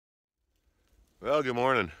Well, good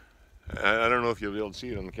morning. I don't know if you'll be able to see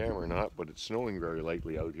it on the camera or not, but it's snowing very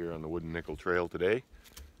lightly out here on the Wooden Nickel Trail today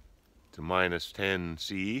to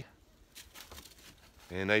 -10°C.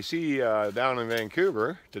 And I see down in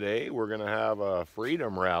Vancouver today we're going to have a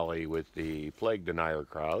freedom rally with the plague denier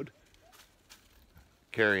crowd,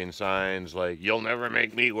 carrying signs like, "You'll never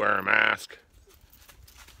make me wear a mask.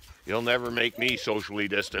 You'll never make me socially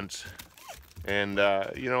distance." And,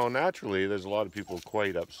 naturally there's a lot of people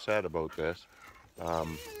quite upset about this.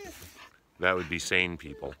 That would be sane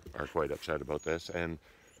people are quite upset about this. And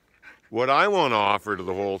what I want to offer to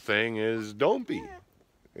the whole thing is don't be,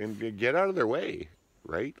 and get out of their way,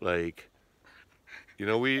 right? Like,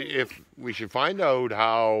 we should find out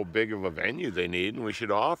how big of a venue they need, and we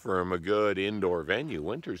should offer them a good indoor venue.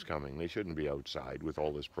 Winter's coming. They shouldn't be outside with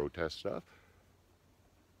all this protest stuff.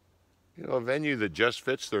 A venue that just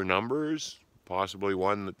fits their numbers, possibly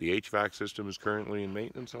one that the HVAC system is currently in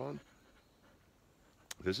maintenance on.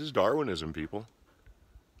 This is Darwinism, people.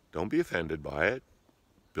 Don't be offended by it.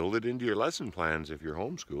 Build it into your lesson plans if you're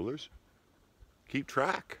homeschoolers. Keep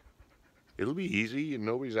track. It'll be easy, and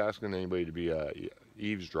nobody's asking anybody to be a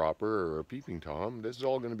eavesdropper or a peeping Tom. This is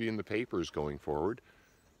all going to be in the papers going forward.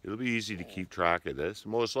 It'll be easy to keep track of this.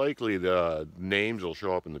 Most likely the names will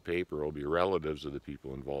show up in the paper will be relatives of the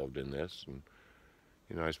people involved in this. And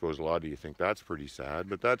I suppose a lot of you think that's pretty sad,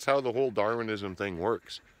 but that's how the whole Darwinism thing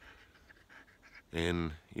works.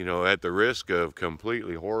 And, at the risk of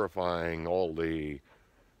completely horrifying all the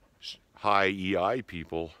high EI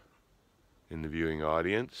people in the viewing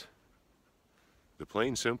audience, the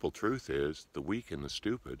plain simple truth is the weak and the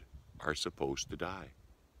stupid are supposed to die.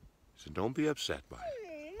 So don't be upset by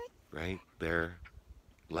it, right?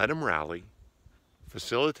 Let them rally,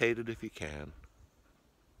 facilitate it if you can,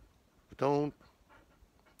 but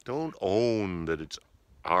don't own that it's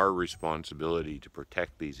our responsibility to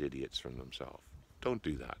protect these idiots from themselves. Don't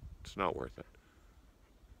do that. It's not worth it.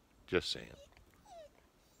 Just saying.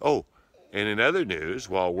 Oh, and in other news,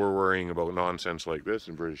 while we're worrying about nonsense like this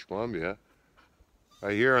in British Columbia,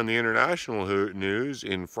 I hear on the international news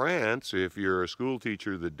in France, if you're a school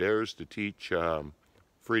teacher that dares to teach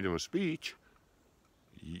freedom of speech,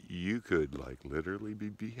 you could literally be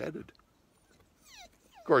beheaded.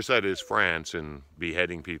 Of course, that is France, and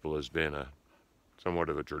beheading people has been somewhat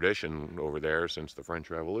of a tradition over there since the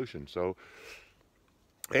French Revolution. So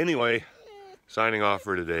anyway, signing off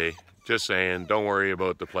for today. Just saying, don't worry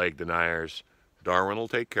about the plague deniers. Darwin will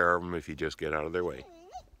take care of them if you just get out of their way.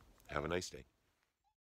 Have a nice day.